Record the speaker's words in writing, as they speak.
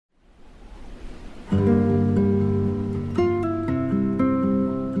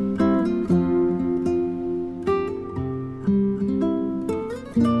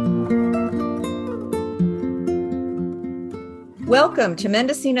Welcome to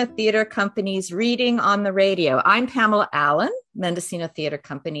Mendocino Theater Company's Reading on the Radio. I'm Pamela Allen, Mendocino Theater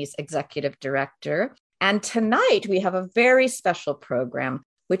Company's Executive Director. And tonight we have a very special program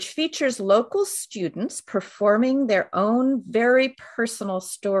which features local students performing their own very personal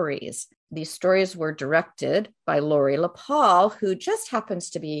stories. These stories were directed by Lori LaPaul, who just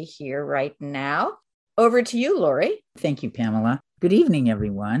happens to be here right now. Over to you, Lori. Thank you, Pamela. Good evening,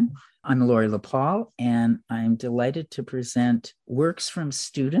 everyone. I'm Lori LaPaul, and I'm delighted to present works from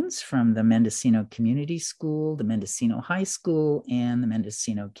students from the Mendocino Community School, the Mendocino High School, and the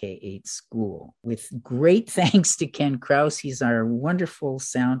Mendocino K-8 School. With great thanks to Ken Krause, he's our wonderful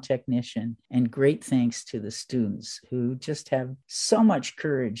sound technician, and great thanks to the students who just have so much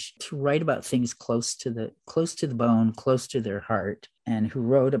courage to write about things close to the bone, close to their heart, and who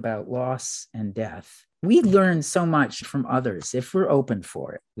wrote about loss and death. We learn so much from others if we're open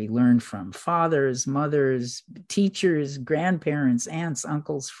for it. We learn from fathers, mothers, teachers, grandparents, aunts,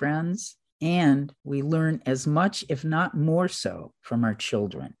 uncles, friends, and we learn as much, if not more so, from our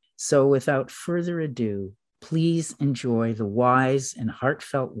children. So without further ado, please enjoy the wise and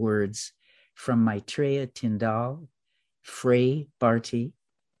heartfelt words from Maitreya Tyndall, Frei Barty,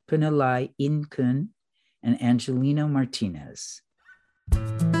 Punalai Inkun, and Angelino Martinez.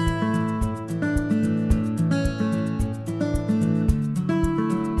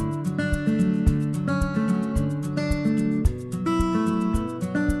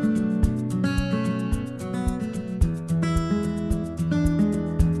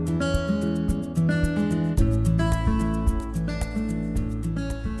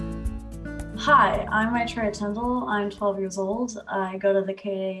 Hi, I'm Maitreya Tyndall. I'm 12 years old. I go to the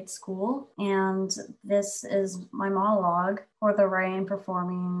K-8 school, and this is my monologue for the Writing and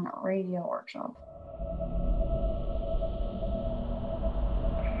Performing Radio Workshop.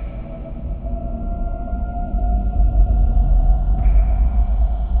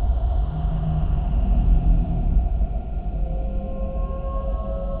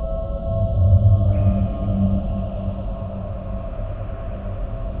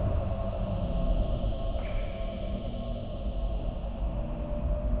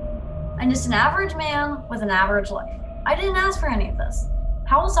 I'm just an average man with an average life. I didn't ask for any of this.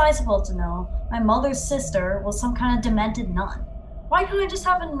 How was I supposed to know my mother's sister was some kind of demented nun? Why couldn't I just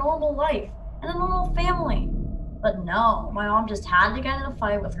have a normal life and a normal family? But no, my mom just had to get in a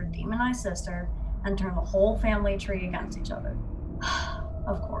fight with her demonized sister and turn the whole family tree against each other.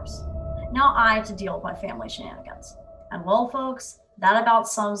 Of course. Now I have to deal with my family shenanigans. And well, folks, that about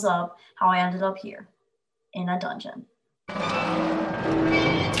sums up how I ended up here, in a dungeon.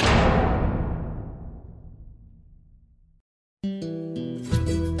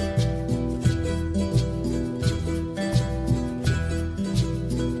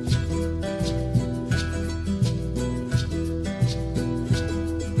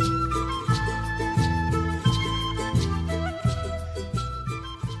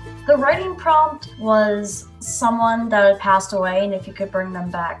 The writing prompt was someone that had passed away and if you could bring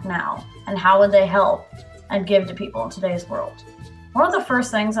them back now, and how would they help and give to people in today's world. One of the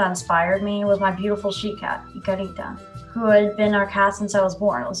first things that inspired me was my beautiful she cat, Icarita, who had been our cat since I was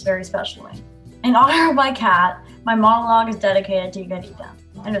born. It was very special to me. In honor of my cat, my monologue is dedicated to Icarita.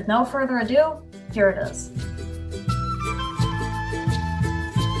 And with no further ado, here it is.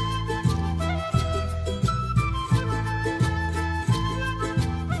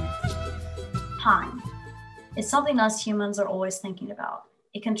 Time. It's something us humans are always thinking about.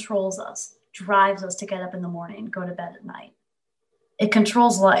 It controls us, drives us to get up in the morning and go to bed at night. It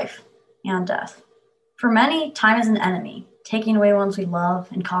controls life and death. For many, time is an enemy, taking away ones we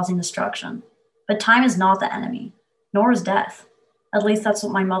love and causing destruction. But time is not the enemy, nor is death. At least that's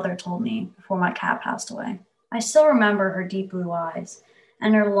what my mother told me before my cat passed away. I still remember her deep blue eyes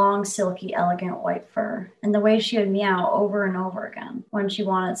and her long, silky, elegant white fur, and the way she would meow over and over again when she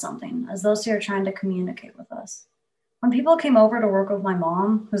wanted something, as though she were trying to communicate with us. When people came over to work with my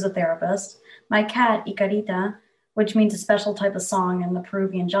mom, who's a therapist, my cat, Icarita, which means a special type of song in the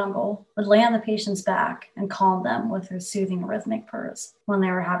Peruvian jungle, would lay on the patient's back and calm them with her soothing rhythmic purrs when they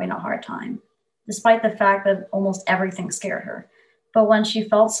were having a hard time, despite the fact that almost everything scared her. But when she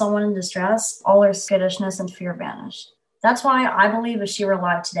felt someone in distress, all her skittishness and fear vanished. That's why I believe if she were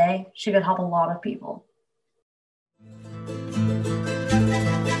alive today, she could help a lot of people.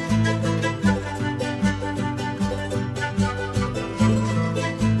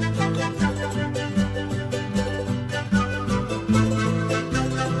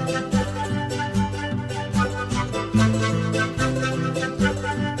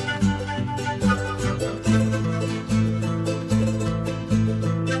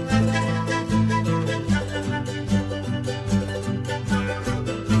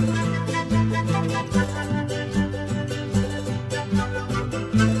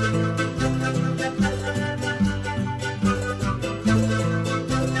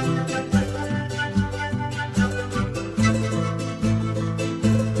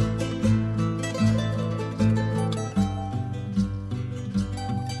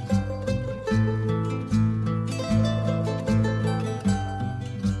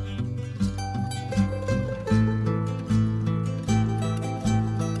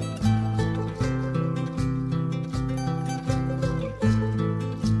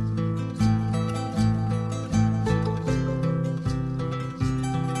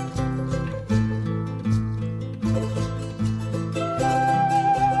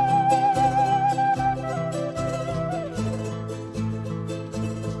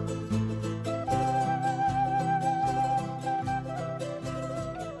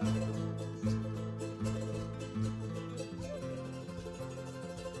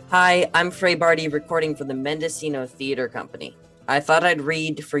 Hi, I'm Frey Barty, recording for the Mendocino Theater Company. I thought I'd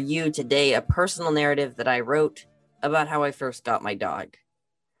read for you today a personal narrative that I wrote about how I first got my dog.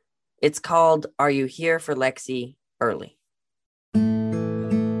 It's called Are You Here for Lexi Early?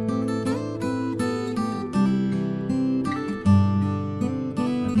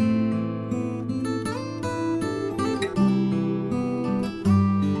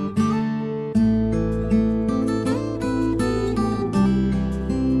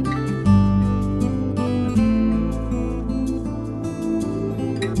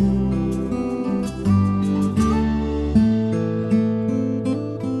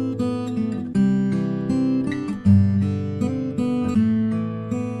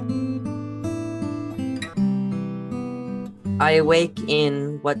 I awake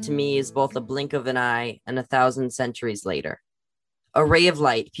in what to me is both a blink of an eye and 1,000 centuries later. A ray of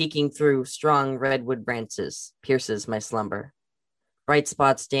light peeking through strong redwood branches pierces my slumber. Bright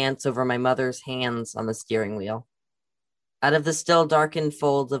spots dance over my mother's hands on the steering wheel. Out of the still darkened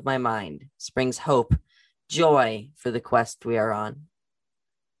folds of my mind springs hope, joy for the quest we are on.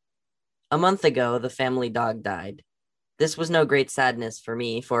 A month ago, the family dog died. This was no great sadness for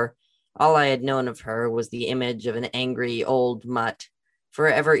me, for all I had known of her was the image of an angry old mutt,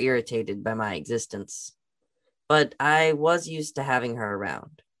 forever irritated by my existence. But I was used to having her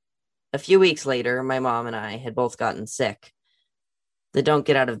around. A few weeks later, my mom and I had both gotten sick. The don't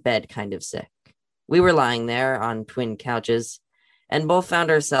get out of bed kind of sick. We were lying there on twin couches, and both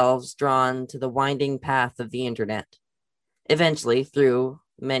found ourselves drawn to the winding path of the internet. Eventually, through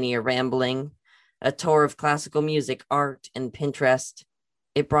many a rambling, a tour of classical music, art, and Pinterest,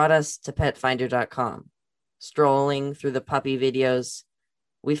 it brought us to petfinder.com. Strolling through the puppy videos,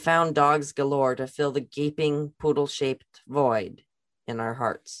 we found dogs galore to fill the gaping poodle-shaped void in our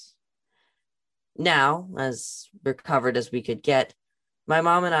hearts. Now, as recovered as we could get, my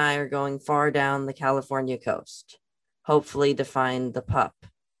mom and I are going far down the California coast, hopefully to find the pup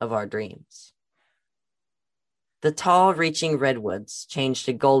of our dreams. The tall, reaching redwoods change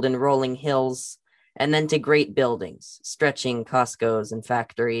to golden rolling hills, and then to great buildings, stretching Costco's and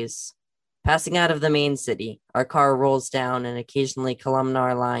factories. Passing out of the main city, our car rolls down an occasionally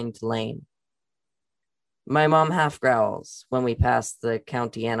columnar-lined lane. My mom half growls when we pass the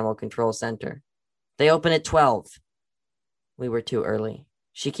county animal control center. They open at 12. We were too early.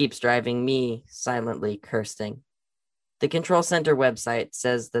 She keeps driving, me silently cursing. The control center website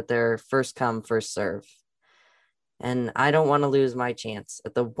says that they're first come, first serve. And I don't want to lose my chance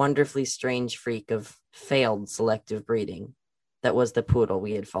at the wonderfully strange freak of failed selective breeding that was the poodle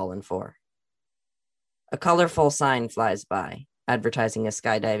we had fallen for. A colorful sign flies by, advertising a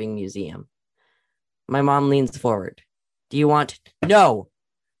skydiving museum. My mom leans forward. Do you want... No!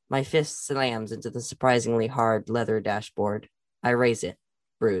 My fist slams into the surprisingly hard leather dashboard. I raise it,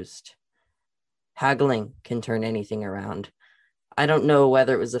 bruised. Haggling can turn anything around. I don't know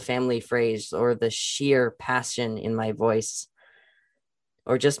whether it was a family phrase or the sheer passion in my voice,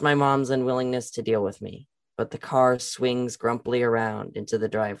 or just my mom's unwillingness to deal with me, but the car swings grumpily around into the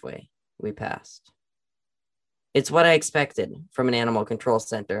driveway we passed. It's what I expected from an animal control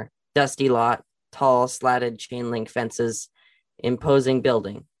center. Dusty lot, tall slatted chain link fences, imposing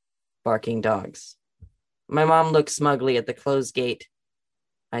building, barking dogs. My mom looks smugly at the closed gate.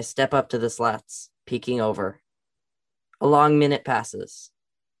 I step up to the slats, peeking over. A long minute passes.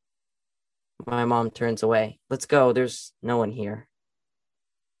 My mom turns away. Let's go, there's no one here.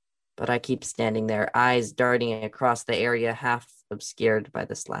 But I keep standing there, eyes darting across the area half obscured by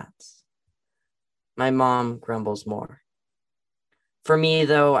the slats. My mom grumbles more. For me,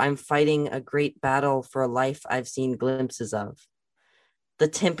 though, I'm fighting a great battle for a life I've seen glimpses of. The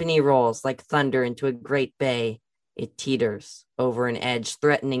timpani rolls like thunder into a great bay. It teeters over an edge,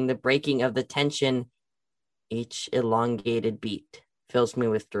 threatening the breaking of the tension. Each elongated beat fills me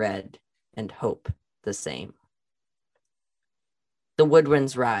with dread and hope the same. The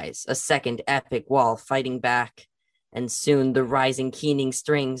woodwinds rise, a second epic wall fighting back, and soon the rising keening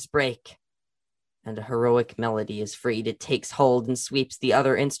strings break, and a heroic melody is freed. It takes hold and sweeps the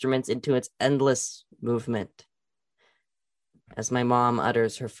other instruments into its endless movement. As my mom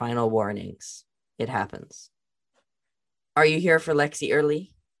utters her final warnings, it happens. Are you here for Lexi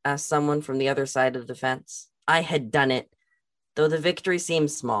Early? Asked someone from the other side of the fence. I had done it. Though the victory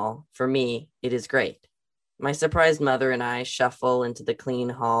seems small, for me, it is great. My surprised mother and I shuffle into the clean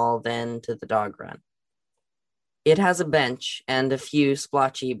hall, then to the dog run. It has a bench and a few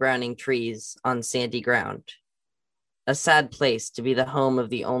splotchy browning trees on sandy ground. A sad place to be the home of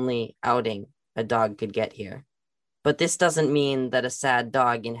the only outing a dog could get here. But this doesn't mean that a sad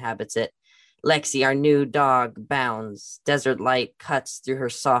dog inhabits it. Lexi, our new dog, bounds. Desert light cuts through her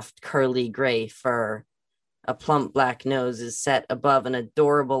soft, curly gray fur. A plump black nose is set above an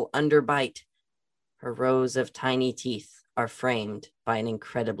adorable underbite. Her rows of tiny teeth are framed by an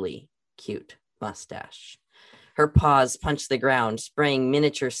incredibly cute mustache. Her paws punch the ground, spraying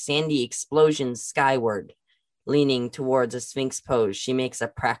miniature sandy explosions skyward. Leaning towards a sphinx pose, she makes a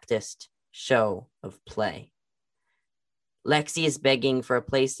practiced show of play. Lexi is begging for a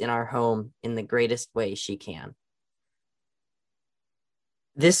place in our home in the greatest way she can.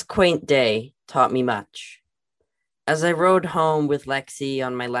 This quaint day taught me much. As I rode home with Lexi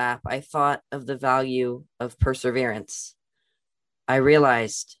on my lap, I thought of the value of perseverance. I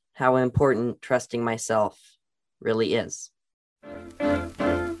realized how important trusting myself really is.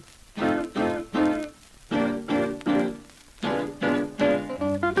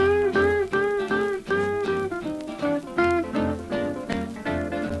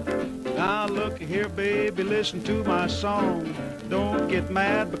 Here, baby, listen to my song. Don't get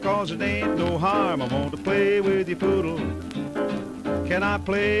mad because it ain't no harm. I want to play with your poodle. Can I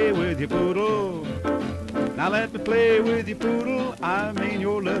play with your poodle? Now let me play with your poodle. I mean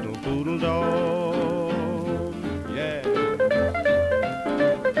your little poodle dog. Yeah.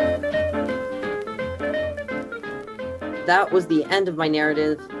 That was the end of my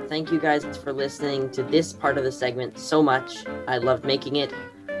narrative. Thank you guys for listening to this part of the segment so much. I loved making it.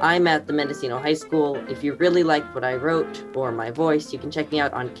 I'm at the Mendocino High School. If you really liked what I wrote or my voice, you can check me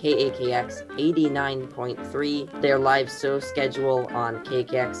out on KAKX 89.3, their live show schedule on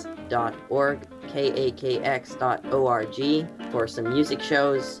kakx.org, kakx.org for some music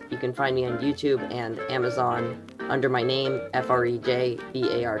shows. You can find me on YouTube and Amazon under my name, FREJ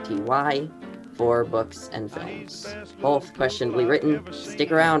BARTY, for books and films, both questionably written.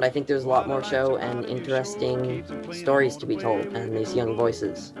 Stick around, I think there's a lot more show and interesting stories to be told, and these young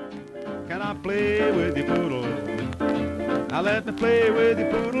voices. Can I play with your poodle? Now let me play with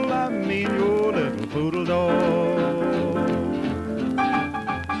your poodle, I mean your little poodle dog.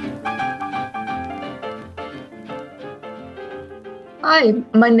 Hi,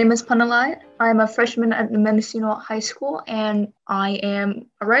 my name is Panalai. I'm a freshman at the Mendocino High School, and I am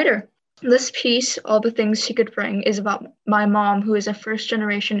a writer. This piece, All the Things She Could Bring, is about my mom, who is a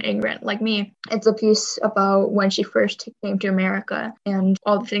first-generation immigrant like me. It's a piece about when she first came to America and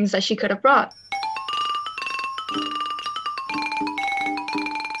all the things that she could have brought.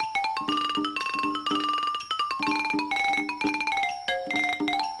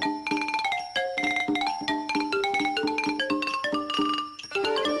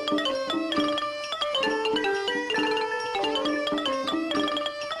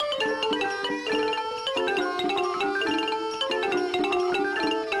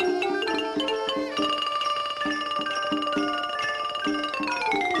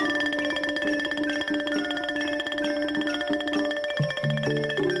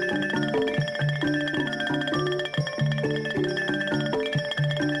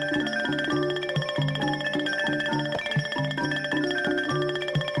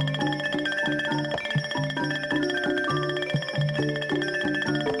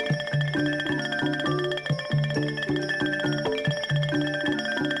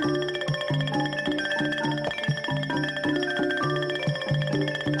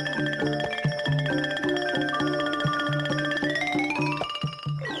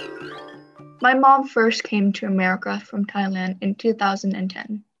 My mom first came to America from Thailand in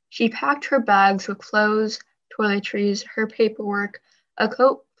 2010. She packed her bags with clothes, toiletries, her paperwork, a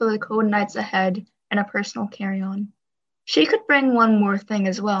coat for the cold nights ahead, and a personal carry-on. She could bring one more thing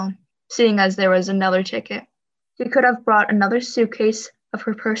as well, seeing as there was another ticket. She could have brought another suitcase of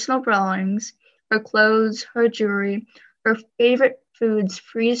her personal belongings, her clothes, her jewelry, her favorite foods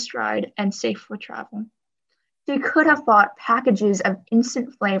freeze-dried and safe for travel. She could have bought packages of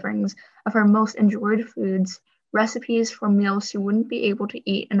instant flavorings of her most enjoyed foods, recipes for meals she wouldn't be able to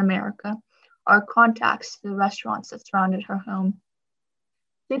eat in America, or contacts to the restaurants that surrounded her home.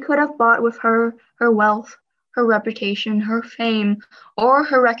 She could have bought with her her wealth, her reputation, her fame, or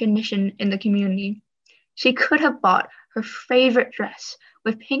her recognition in the community. She could have bought her favorite dress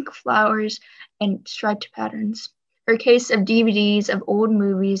with pink flowers and striped patterns, her case of DVDs of old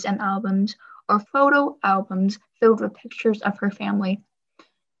movies and albums, or photo albums filled with pictures of her family.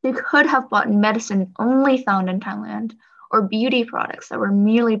 She could have bought medicine only found in Thailand, or beauty products that were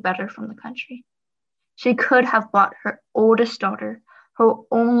merely better from the country. She could have bought her oldest daughter, her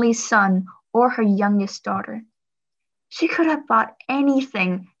only son, or her youngest daughter. She could have bought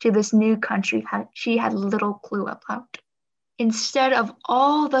anything to this new country she had little clue about. Instead of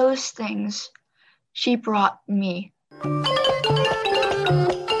all those things, she brought me.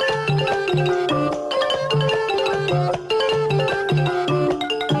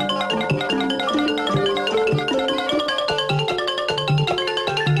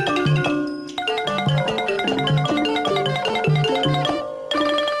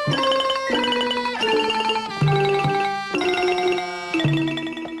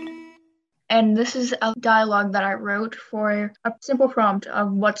 And this is a dialogue that I wrote for a simple prompt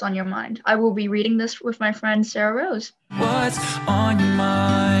of what's on your mind. I will be reading this with my friend Sarah Rose. What's on your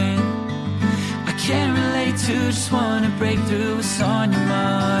mind? I can't relate to, just wanna break through. What's on your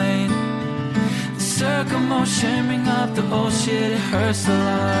mind? The circle motion, bring up the bullshit, it hurts a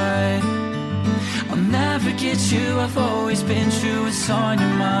lot. I'll never get you, I've always been true. What's on your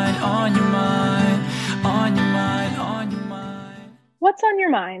mind, on your mind, on your mind, on your mind? What's on your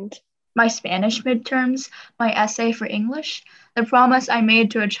mind? My Spanish midterms, my essay for English, the promise I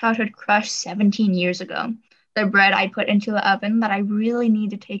made to a childhood crush 17 years ago, the bread I put into the oven that I really need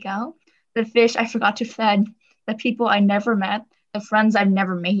to take out, the fish I forgot to feed, the people I never met, the friends I've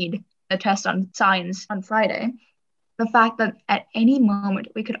never made, the test on science on Friday, the fact that at any moment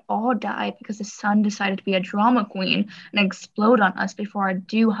we could all die because the sun decided to be a drama queen and explode on us before our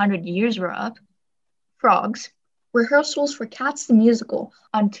due 100 years were up, frogs, rehearsals for Cats the Musical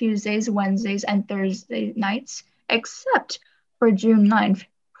on Tuesdays, Wednesdays, and Thursday nights, except for June 9th,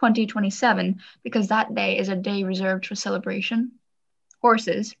 2027, because that day is a day reserved for celebration.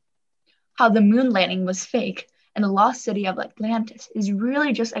 Horses. How the moon landing was fake, and the lost city of Atlantis is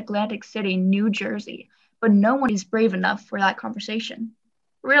really just Atlantic City, New Jersey, but no one is brave enough for that conversation.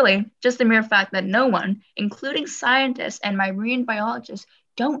 Really, just the mere fact that no one, including scientists and marine biologists,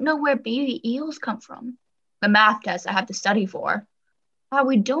 don't know where baby eels come from. The math test I have to study for. How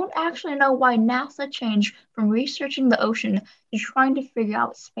we don't actually know why NASA changed from researching the ocean to trying to figure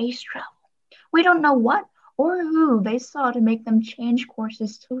out space travel. We don't know what or who they saw to make them change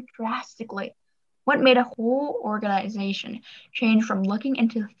courses so drastically. What made a whole organization change from looking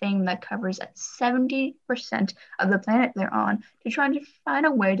into a thing that covers 70% of the planet they're on to trying to find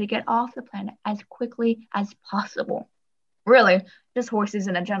a way to get off the planet as quickly as possible? Really, just horses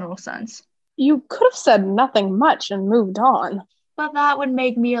in a general sense. You could have said nothing much and moved on. But that would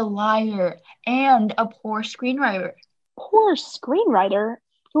make me a liar and a poor screenwriter. Poor screenwriter?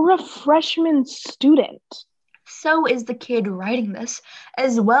 You're a freshman student. So is the kid writing this,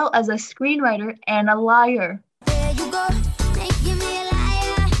 as well as a screenwriter and a liar. There you go, making me a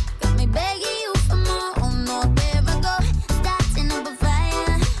liar. Got me begging you for more. Oh no, there I go, starting up a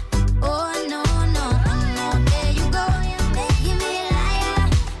fire. Oh no, no, oh no, there you go, making me a liar.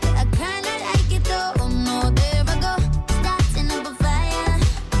 I kinda like it though. Oh no, there I go, starting up a fire.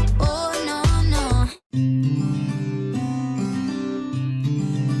 Oh no, no.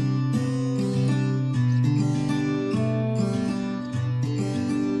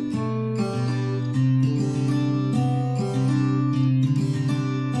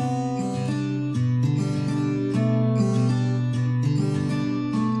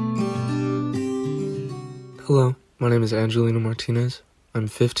 Hello, my name is Angelina Martinez. I'm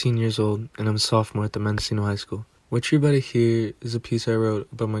 15 years old, and I'm a sophomore at the Mendocino High School. What you're about to hear is a piece I wrote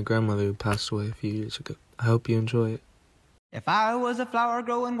about my grandmother who passed away a few years ago. I hope you enjoy it. If I was a flower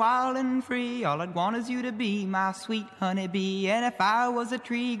growing wild and free, all I'd want is you to be my sweet honeybee. And if I was a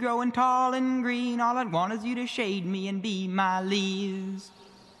tree growing tall and green, all I'd want is you to shade me and be my leaves.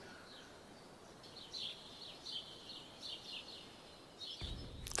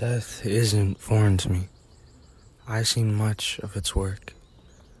 Death isn't foreign to me. I've seen much of its work.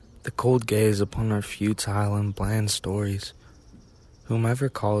 The cold gaze upon our futile and bland stories. Whomever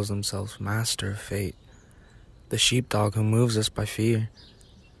calls themselves master of fate. The sheepdog who moves us by fear.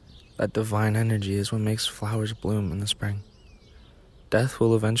 That divine energy is what makes flowers bloom in the spring. Death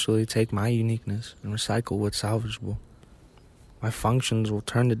will eventually take my uniqueness and recycle what's salvageable. My functions will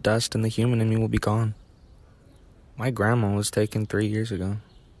turn to dust and the human in me will be gone. My grandma was taken 3 years ago.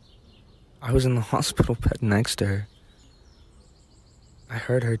 I was in the hospital bed next to her. I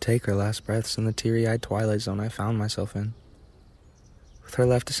heard her take her last breaths in the teary-eyed twilight zone I found myself in. With her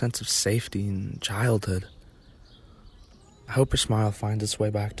left a sense of safety and childhood. I hope her smile finds its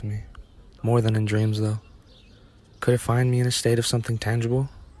way back to me. More than in dreams, though. Could it find me in a state of something tangible?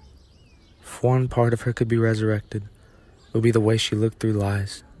 If one part of her could be resurrected, it would be the way she looked through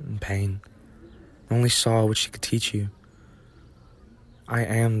lies and pain. And only saw what she could teach you. I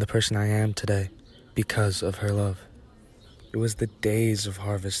am the person I am today because of her love. It was the days of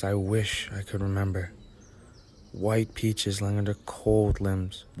harvest I wish I could remember. White peaches lying under cold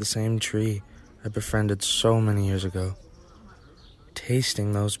limbs, the same tree I befriended so many years ago.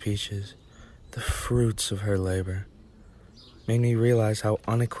 Tasting those peaches, the fruits of her labor, made me realize how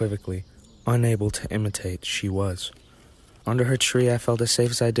unequivocally unable to imitate she was. Under her tree I felt as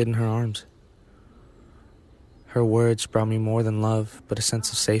safe as I did in her arms. Her words brought me more than love, but a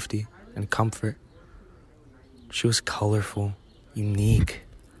sense of safety and comfort. She was colorful, unique.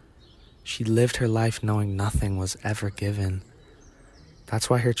 She lived her life knowing nothing was ever given. That's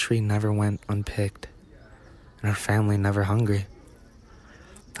why her tree never went unpicked and her family never hungry.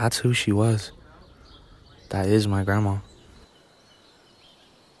 That's who she was. That is my grandma.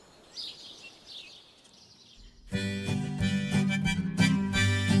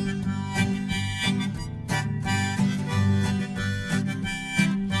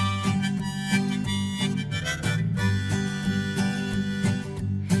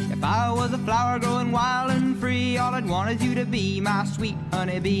 If I was a flower growing wild and free, all I'd want is you to be my sweet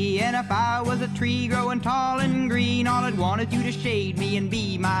honeybee. And if I was a tree growing tall and green, all I'd want is you to shade me and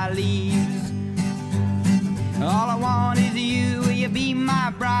be my leaves. All I want is you, will you be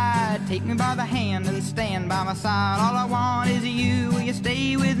my bride? Take me by the hand and stand by my side. All I want is you, will you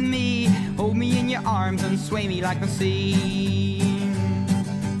stay with me? Hold me in your arms and sway me like the sea.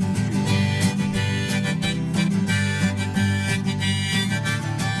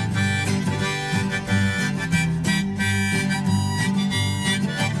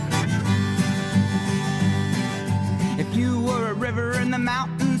 If you were a river in the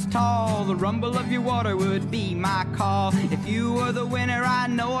mountains tall, the rumble of your water would be my call. If you were the winter, I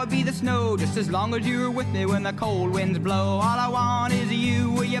know I'd be the snow, just as long as you were with me when the cold winds blow. All I want is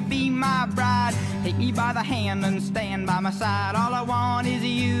you, will you be my bride? Take me by the hand and stand by my side. All I want is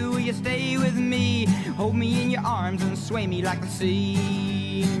you, will you stay with me? Hold me in your arms and sway me like the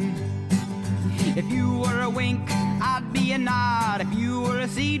sea. If you were a wink, I'd be a nod. If you were a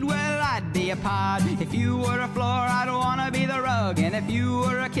seed, well, I'd be a pod. If you were a floor, I'd wanna be the rug. And if you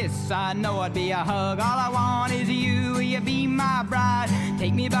were a kiss, I know I'd be a hug. All I want is you, will you be my bride?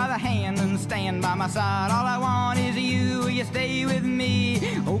 Take me by the hand and stand by my side. All I want is you, will you stay with me?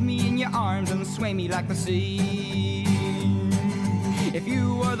 Hold me in your arms and sway me like the sea. If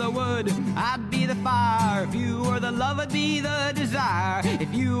you were the wood, I'd be the fire. If you were the love, I'd be the desire.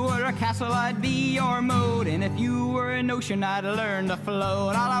 If you were a castle, I'd be your moat. And if you were an ocean, I'd learn to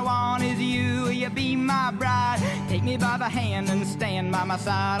float. All I want is you, will you be my bride? Take me by the hand and stand by my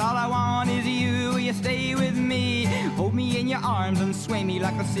side. All I want is you, will you stay with me? Hold me in your arms and sway me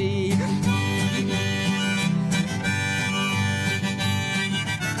like the sea.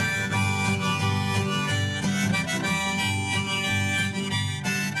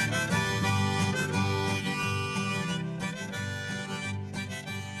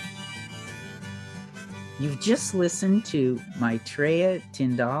 You've just listened to Maitreya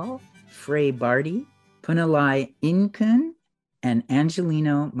Tyndall, Frey Barty, Punalai Inkun, and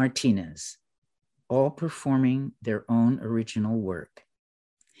Angelino Martinez, all performing their own original work.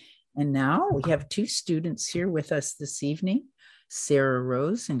 And now we have two students here with us this evening, Sarah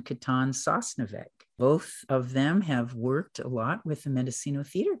Rose and Katan Sosnovec. Both of them have worked a lot with the Mendocino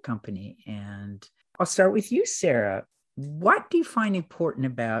Theater Company. And I'll start with you, Sarah. What do you find important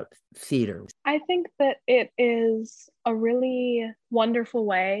about theater? I think that it is a really wonderful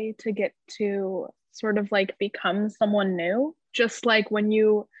way to get to sort of like become someone new. Just like when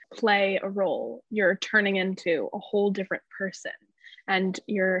you play a role, you're turning into a whole different person and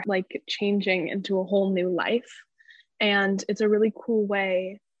you're like changing into a whole new life. And it's a really cool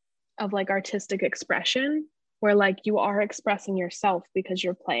way of like artistic expression where like you are expressing yourself because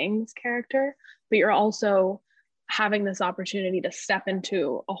you're playing this character, but you're also having this opportunity to step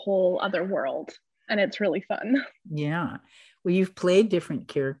into a whole other world. And it's really fun. Yeah. Well, you've played different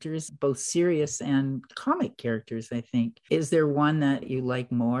characters, both serious and comic characters, I think. Is there one that you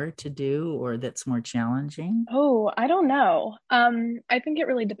like more to do or that's more challenging? Oh, I don't know. I think it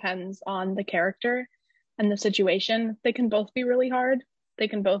really depends on the character and the situation. They can both be really hard. They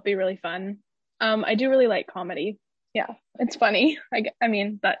can both be really fun. I do really like comedy. Yeah, it's funny. I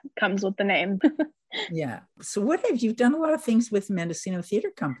mean, that comes with the name. Yeah. So what have you done? A lot of things with Mendocino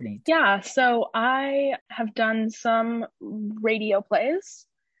Theater Company. Yeah. So I have done some radio plays,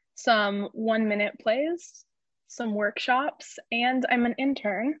 some 1-minute plays, some workshops, and I'm an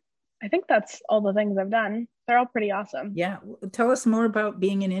intern. I think that's all the things I've done. They're all pretty awesome. Yeah. Tell us more about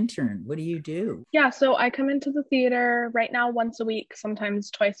being an intern. What do you do? Yeah. So I come into the theater right now once a week,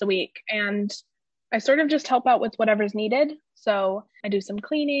 sometimes twice a week, and I sort of just help out with whatever's needed. So I do some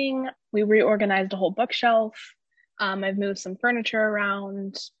cleaning. We reorganized a whole bookshelf. I've moved some furniture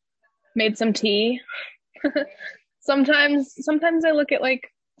around, made some tea. Sometimes I look at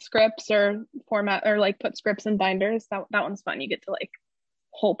like scripts or format or like put scripts in binders. That one's fun. You get to like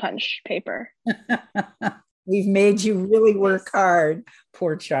hole punch paper. We've made you really work hard,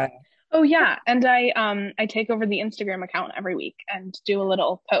 poor child. Oh yeah, and I take over the Instagram account every week and do a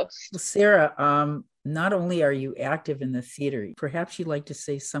little post. Well, Sarah, not only are you active in the theater, perhaps you'd like to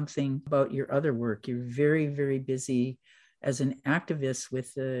say something about your other work. You're very, very busy as an activist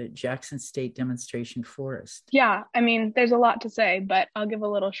with the Jackson State Demonstration Forest. Yeah, I mean, there's a lot to say, but I'll give a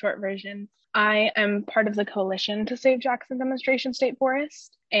little short version. I am part of the coalition to save Jackson Demonstration State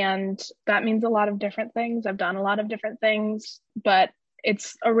Forest, and that means a lot of different things. I've done a lot of different things, but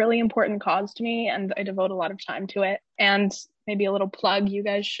it's a really important cause to me, and I devote a lot of time to it. And maybe a little plug, you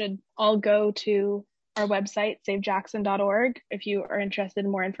guys should all go to our website, savejackson.org, if you are interested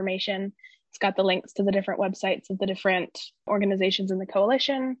in more information. It's got the links to the different websites of the different organizations in the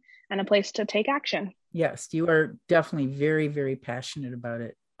coalition and a place to take action. Yes, you are definitely very, very passionate about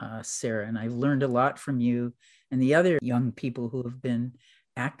it, Sarah. And I've learned a lot from you and the other young people who have been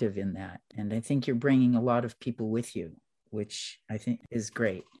active in that. And I think you're bringing a lot of people with you, which I think is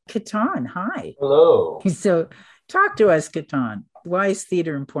great. Ketan, hi. Hello. So talk to us, Ketan. Why is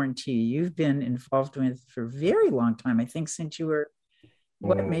theater important to you? You've been involved with it for a very long time. I think since you were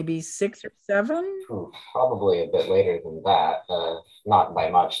maybe 6 or 7? Probably a bit later than that. Not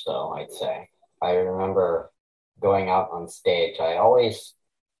by much, though, I'd say. I remember going out on stage. I always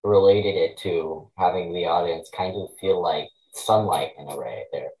related it to having the audience kind of feel like sunlight in a way.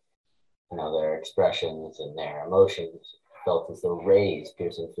 Their expressions and their emotions felt as though rays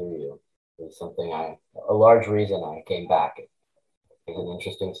piercing through you. It was something a large reason I came back. It was an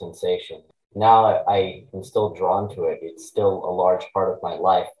interesting sensation. Now I am still drawn to it. It's still a large part of my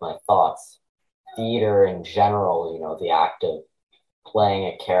life, my thoughts. Theater in general, the act of playing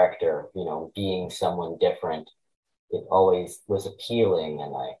a character, being someone different, it always was appealing,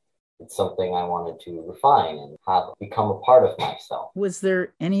 and it's something I wanted to refine and have become a part of myself. Was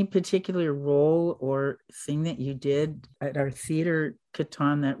there any particular role or thing that you did at our theater,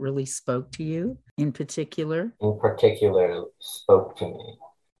 Ketan, that really spoke to you in particular? In particular, spoke to me.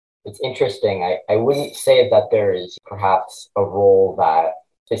 It's interesting. I wouldn't say that there is perhaps a role that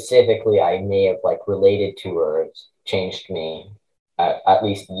specifically I may have related to or changed me, at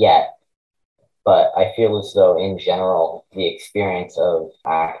least yet. But I feel as though in general, the experience of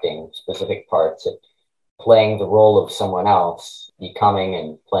acting specific parts, playing the role of someone else, becoming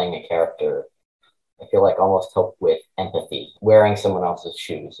and playing a character, I feel like almost helped with empathy, wearing someone else's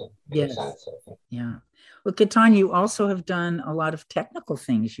shoes in a sense, I think. Yeah. Well, Ketan, you also have done a lot of technical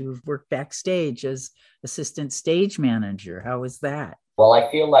things. You've worked backstage as assistant stage manager. How was that? Well,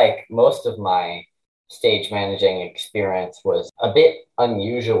 I feel like most of my stage managing experience was a bit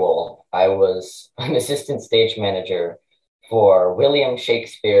unusual. I was an assistant stage manager for William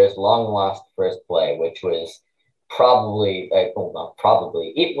Shakespeare's long lost first play, which was it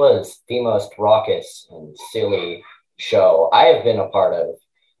was the most raucous and silly show I have been a part of,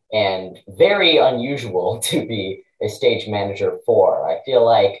 and very unusual to be a stage manager for. I feel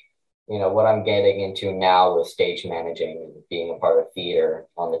like, what I'm getting into now with stage managing and being a part of theater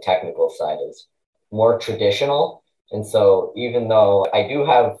on the technical side is more traditional. And so even though I do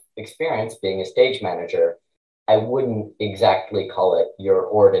have experience being a stage manager, I wouldn't exactly call it your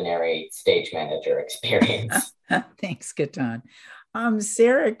ordinary stage manager experience. Thanks, Ketan.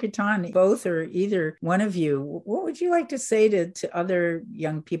 Sarah, Ketan, both or either one of you, what would you like to say to other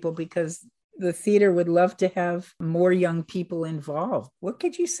young people? Because the theater would love to have more young people involved. What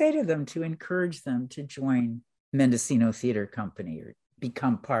could you say to them to encourage them to join Mendocino Theater Company or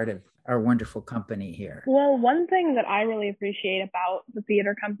become part of our wonderful company here? Well, one thing that I really appreciate about the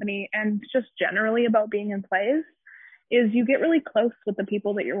theater company and just generally about being in plays is you get really close with the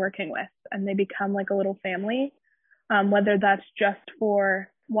people that you're working with, and they become like a little family, whether that's just for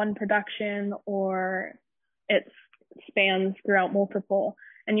one production or it spans throughout multiple,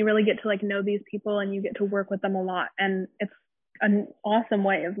 and you really get to know these people and you get to work with them a lot, and it's an awesome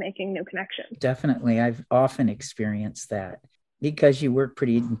way of making new connections. Definitely. I've often experienced that. Because you work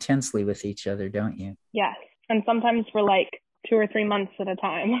pretty intensely with each other, don't you? Yes. And sometimes for 2 or 3 months at a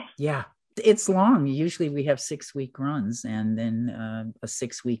time. Yeah. It's long. Usually we have 6-week runs and then a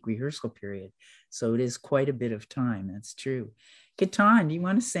 6-week rehearsal period. So it is quite a bit of time. That's true. Ketan, do you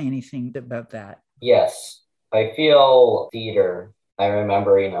want to say anything about that? Yes. I feel theater. I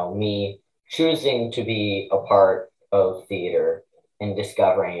remember, me choosing to be a part of theater and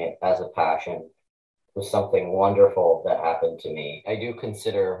discovering it as a passion was something wonderful that happened to me. I do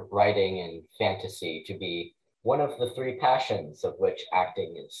consider writing and fantasy to be one of the 3 passions of which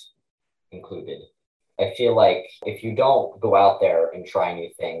acting is included. I feel like if you don't go out there and try new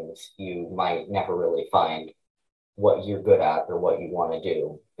things, you might never really find what you're good at or what you want to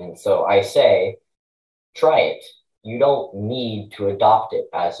do. And so I say, try it. You don't need to adopt it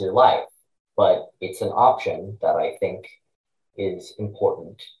as your life, but it's an option that I think is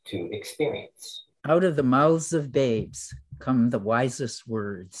important to experience. Out of the mouths of babes come the wisest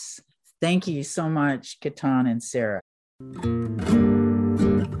words. Thank you so much, Ketan and Sarah.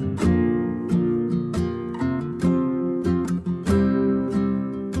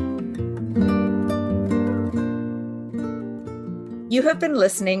 You have been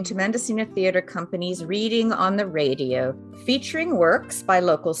listening to Mendocino Theater Company's Reading on the Radio, featuring works by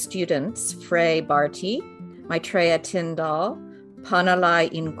local students Frey Barty, Maitreya Tyndall, Panalai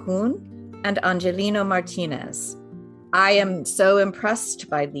Inkun, and Angelino Martinez. I am so impressed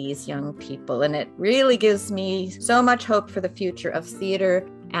by these young people, and it really gives me so much hope for the future of theater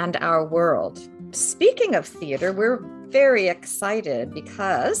and our world. Speaking of theater, we're very excited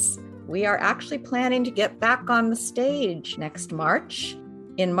because we are actually planning to get back on the stage next March.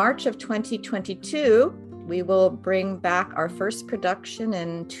 In March of 2022, we will bring back our first production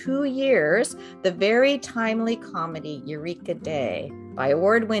in 2 years, the very timely comedy Eureka Day by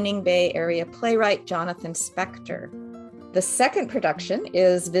award-winning Bay Area playwright Jonathan Spector. The second production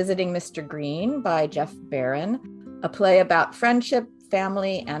is Visiting Mr. Green by Jeff Barron, a play about friendship,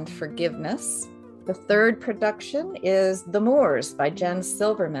 family, and forgiveness. The third production is The Moors by Jen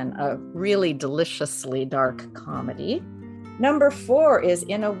Silverman, a really deliciously dark comedy. Number 4 is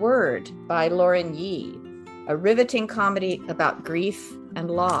In a Word by Lauren Yee, a riveting comedy about grief and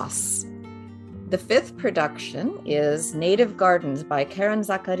loss. The fifth production is Native Gardens by Karen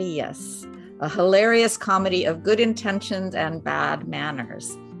Zacharias, a hilarious comedy of good intentions and bad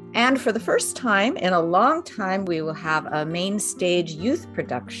manners. And for the first time in a long time, we will have a main stage youth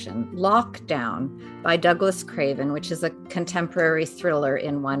production, Lockdown, by Douglas Craven, which is a contemporary thriller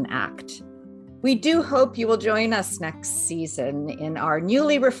in one act. We do hope you will join us next season in our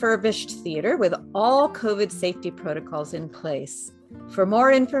newly refurbished theater with all COVID safety protocols in place. For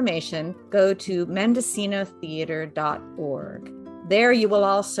more information, go to mendocinotheater.org. There you will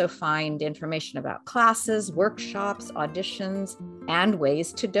also find information about classes, workshops, auditions, and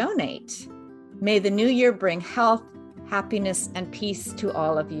ways to donate. May the new year bring health, happiness, and peace to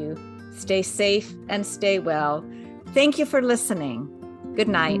all of you. Stay safe and stay well. Thank you for listening. Good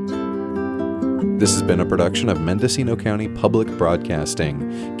night. This has been a production of Mendocino County Public Broadcasting,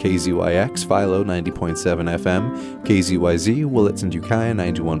 KZYX Philo 90.7 FM, KZYZ Willits and Ukiah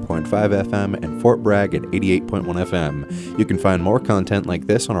 91.5 FM, and Fort Bragg at 88.1 FM. You can find more content like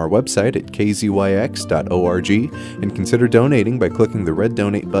this on our website at kzyx.org, and consider donating by clicking the red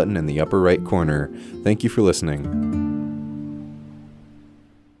donate button in the upper right corner. Thank you for listening.